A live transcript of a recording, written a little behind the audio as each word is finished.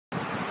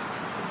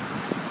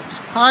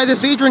Hi,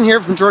 this is Adrian here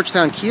from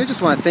Georgetown Kia.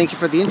 Just want to thank you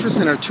for the interest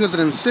in our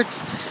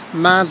 2006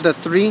 Mazda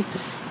 3.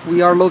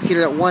 We are located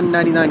at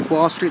 199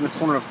 Guelph Street in the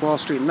corner of Guelph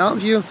Street and Mountain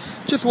View.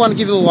 Just want to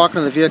give you a little walk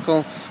around the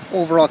vehicle.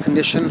 Overall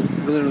condition,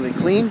 really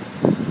clean.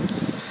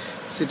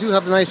 So you do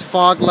have the nice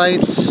fog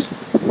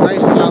lights,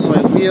 nice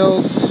alloy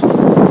wheels.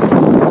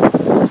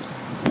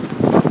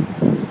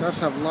 It does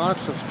have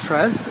lots of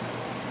tread,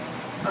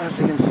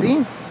 as you can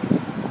see.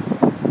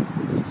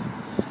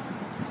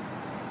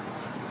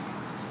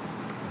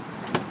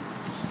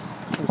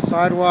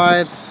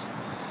 Sidewise,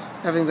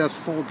 everything does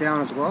fold down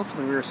as well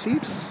for the rear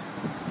seats.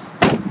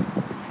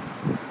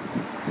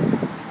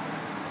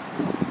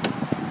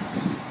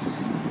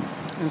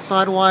 And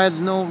sidewise,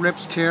 no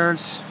rips,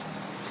 tears.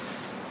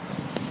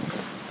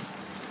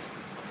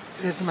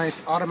 It is a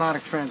nice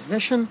automatic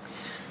transmission.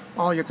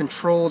 All your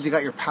controls, you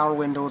got your power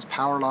windows,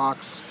 power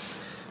locks,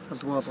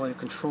 as well as all your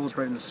controls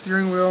right in the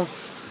steering wheel.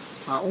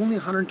 Only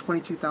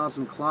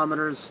 122,000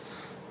 kilometers.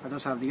 It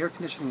does have the air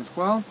conditioning as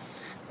well.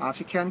 If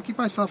you can, give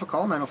myself a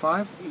call,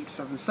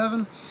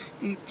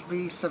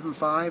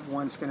 905-877-8375.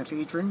 Once again, it's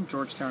Adrian,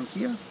 Georgetown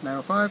Kia,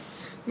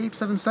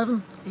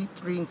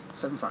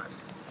 905-877-8375.